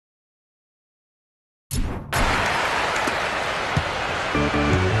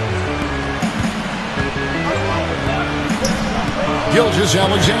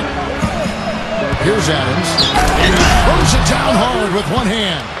Alexander. Here's Adams. And he throws it down hard with one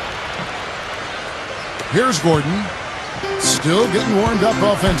hand. Here's Gordon. Still getting warmed up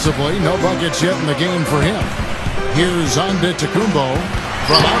offensively. No buckets yet in the game for him. Here's Antetokounmpo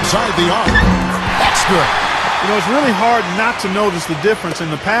from outside the arc. That's good. You know, it's really hard not to notice the difference in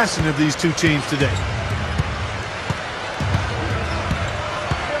the passing of these two teams today.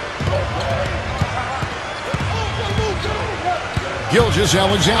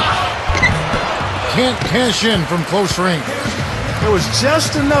 Alexander can't cash in from close range. There was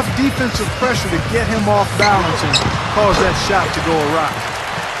just enough defensive pressure to get him off balance and cause that shot to go awry.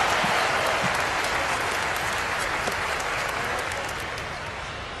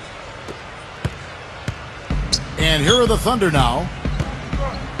 And here are the Thunder now.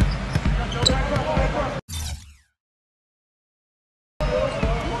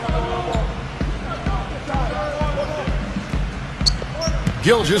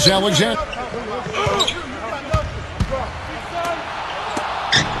 Alexander.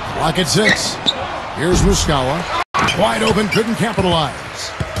 Clock at 6. Here's Muskawa. Wide open, couldn't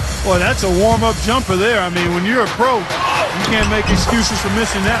capitalize. Boy, that's a warm-up jumper there. I mean, when you're a pro, you can't make excuses for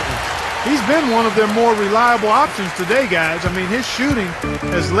missing that one. He's been one of their more reliable options today, guys. I mean, his shooting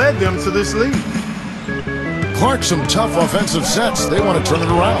has led them to this lead. Clark, some tough offensive sets. They want to turn it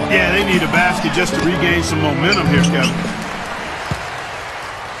around. Yeah, they need a basket just to regain some momentum here, Kevin.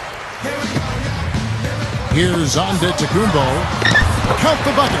 Here's Antetokounmpo. Count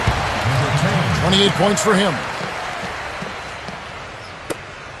the bucket. 28 points for him.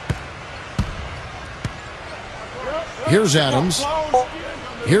 Here's Adams.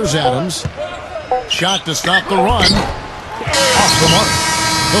 Shot to stop the run. Off the mark.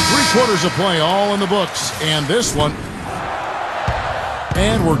 The 3 quarters of play all in the books. And this one.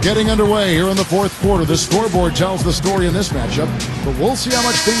 And we're getting underway here in the 4th quarter. The scoreboard tells the story in this matchup. But we'll see how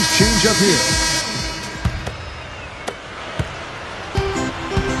much things change up here.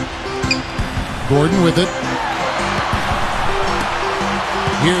 Gordon with it.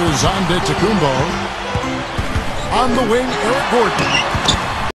 Here's Antetokounmpo. On the wing, Eric Gordon.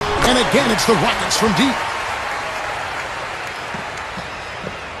 And again, it's the Rockets from deep.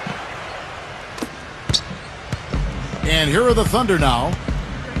 And here are the Thunder now.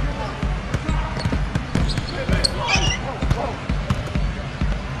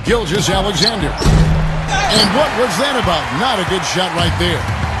 Alexander. And what was that about? Not a good shot right there.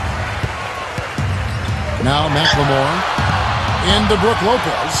 Now McLemore into Brook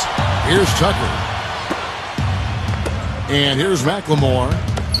Lopez. Here's Tucker. And here's McLemore.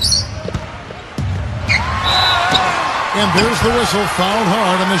 And there's the whistle. Fouled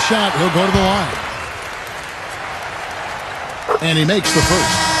hard on the shot. He'll go to the line. And he makes the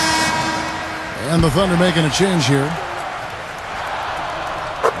first. And the Thunder making a change here.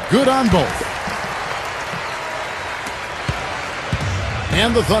 Good on both.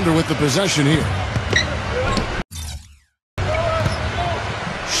 And the Thunder with the possession here.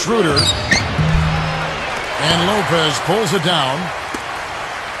 Schroeder. And Lopez pulls it down.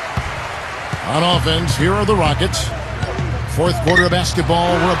 On offense, here are the Rockets. 4th quarter of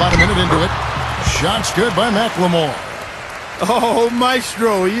basketball. We're about a minute into it. Shots good by McLemore. Oh,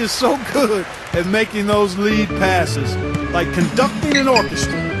 Maestro, he is so good at making those lead passes. Like conducting an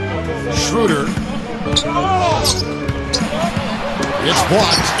orchestra. Schroeder. It's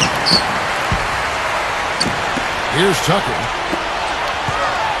blocked. Here's Tucker.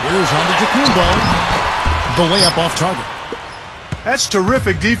 Here's Antetokounmpo. The layup off target. That's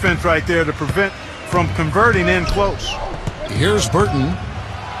terrific defense right there to prevent from converting in close. Here's Burton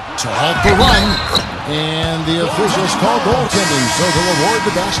to halt the run. And the officials call goaltending, so they'll award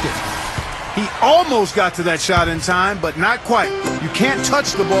the basket. He almost got to that shot in time, but not quite. You can't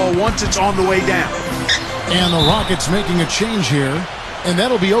touch the ball once it's on the way down. And the Rockets making a change here. And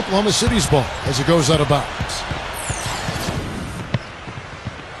that'll be Oklahoma City's ball as it goes out of bounds.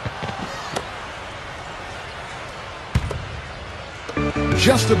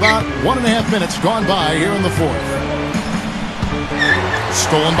 Just about 1.5 minutes gone by here in the 4th.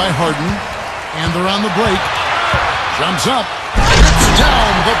 Stolen by Harden. And they're on the break. Jumps up. Hits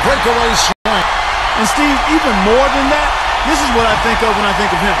down the breakaway slam. And Steve, even more than that, this is what I think of when I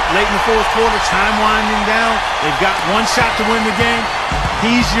think of him. Late in the 4th quarter, time winding down. They've got one shot to win the game.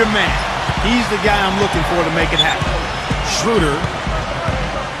 He's your man. He's the guy I'm looking for to make it happen. Schroeder.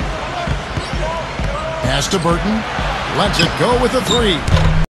 Pass to Burton. Lets it go with a 3.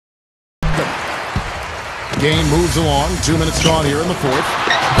 Game moves along. 2 minutes gone here in the 4th.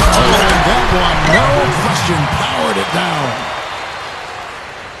 Oh, and that one, no question, powered it down.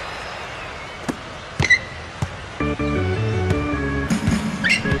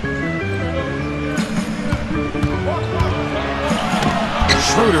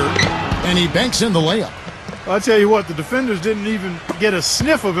 Schroeder, and he banks in the layup. I'll tell you what, the defenders didn't even get a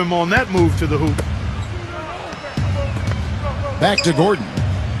sniff of him on that move to the hoop. Back to Gordon.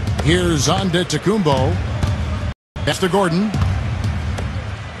 Here's Antetokounmpo. Pass to Gordon.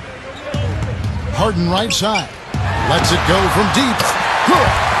 Harden right side. Lets it go from deep. Good.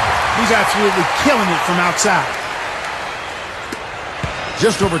 He's absolutely killing it from outside.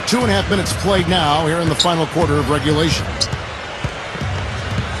 Just over 2.5 minutes played now here in the final quarter of regulation.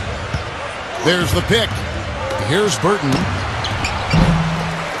 There's the pick. Here's Burton.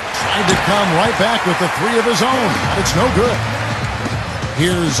 Tried to come right back with the three of his own. It's no good.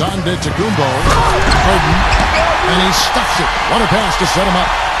 Here's Antetokounmpo. Harden. And he stuffs it. What a pass to set him up.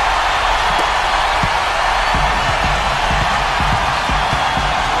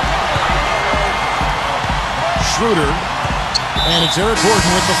 Schroeder. And it's Eric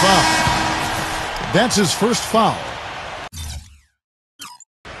Gordon with the foul. That's his first foul.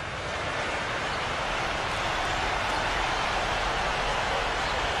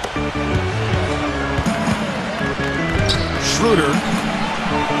 Schroeder.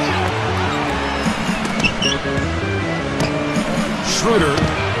 Schroeder.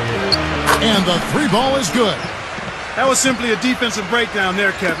 And the three ball is good. That was simply a defensive breakdown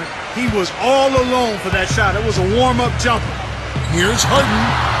there, Kevin. He was all alone for that shot. It was a warm-up jumper. Here's Harden.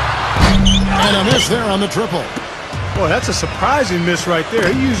 And a miss there on the triple. Boy, that's a surprising miss right there.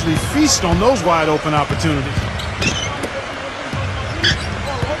 He usually feasts on those wide-open opportunities.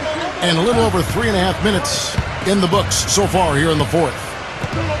 And a little over 3.5 minutes in the books so far here in the fourth.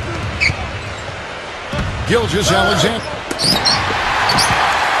 Gilgeous-Alexander.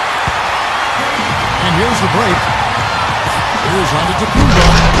 And here's the break. Here's Antetokounmpo.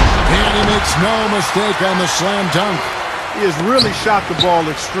 And he makes no mistake on the slam dunk. He has really shot the ball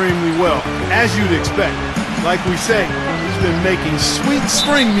extremely well, as you'd expect. Like we say, he's been making sweet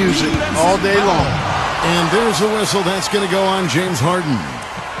string music all day long. And there's a whistle that's going to go on James Harden.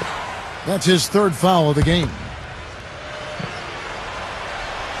 That's his third foul of the game.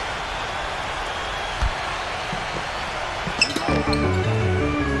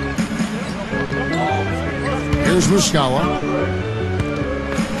 Here's Muscala.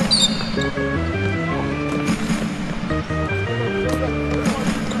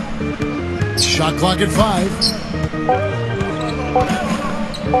 Shot clock at 5.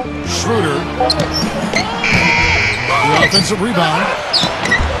 Schroeder. The offensive rebound.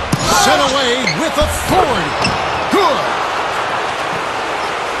 Sent away with authority. Good.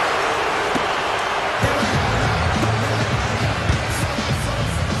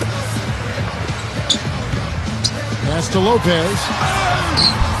 Pass to Lopez.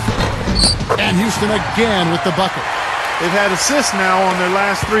 And Houston again with the bucket. They've had assists now on their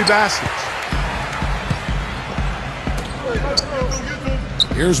last 3 baskets.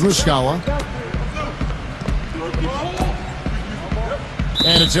 Here's Muscala.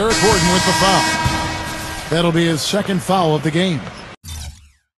 And it's Eric Gordon with the foul. That'll be his second foul of the game.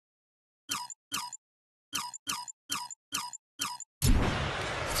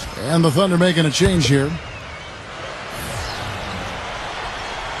 And the Thunder making a change here.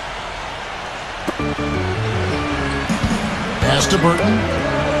 Pass to Burton.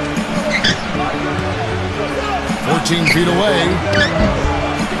 14 feet away.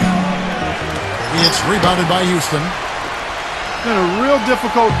 It's rebounded by Houston. It's been a real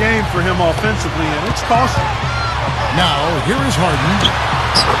difficult game for him offensively, and it's costly. Now, here is Harden,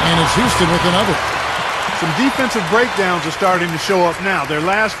 and it's Houston with another. Some defensive breakdowns are starting to show up now. Their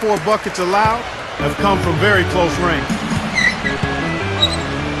last 4 buckets allowed have come from very close range.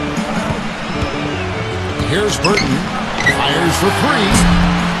 Here's Burton. Fires for 3.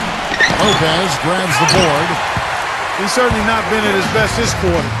 Lopez grabs the board. He's certainly not been at his best this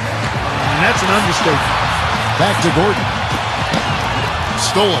quarter, and that's an understatement. Back to Gordon.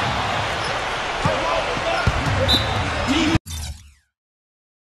 Stolen.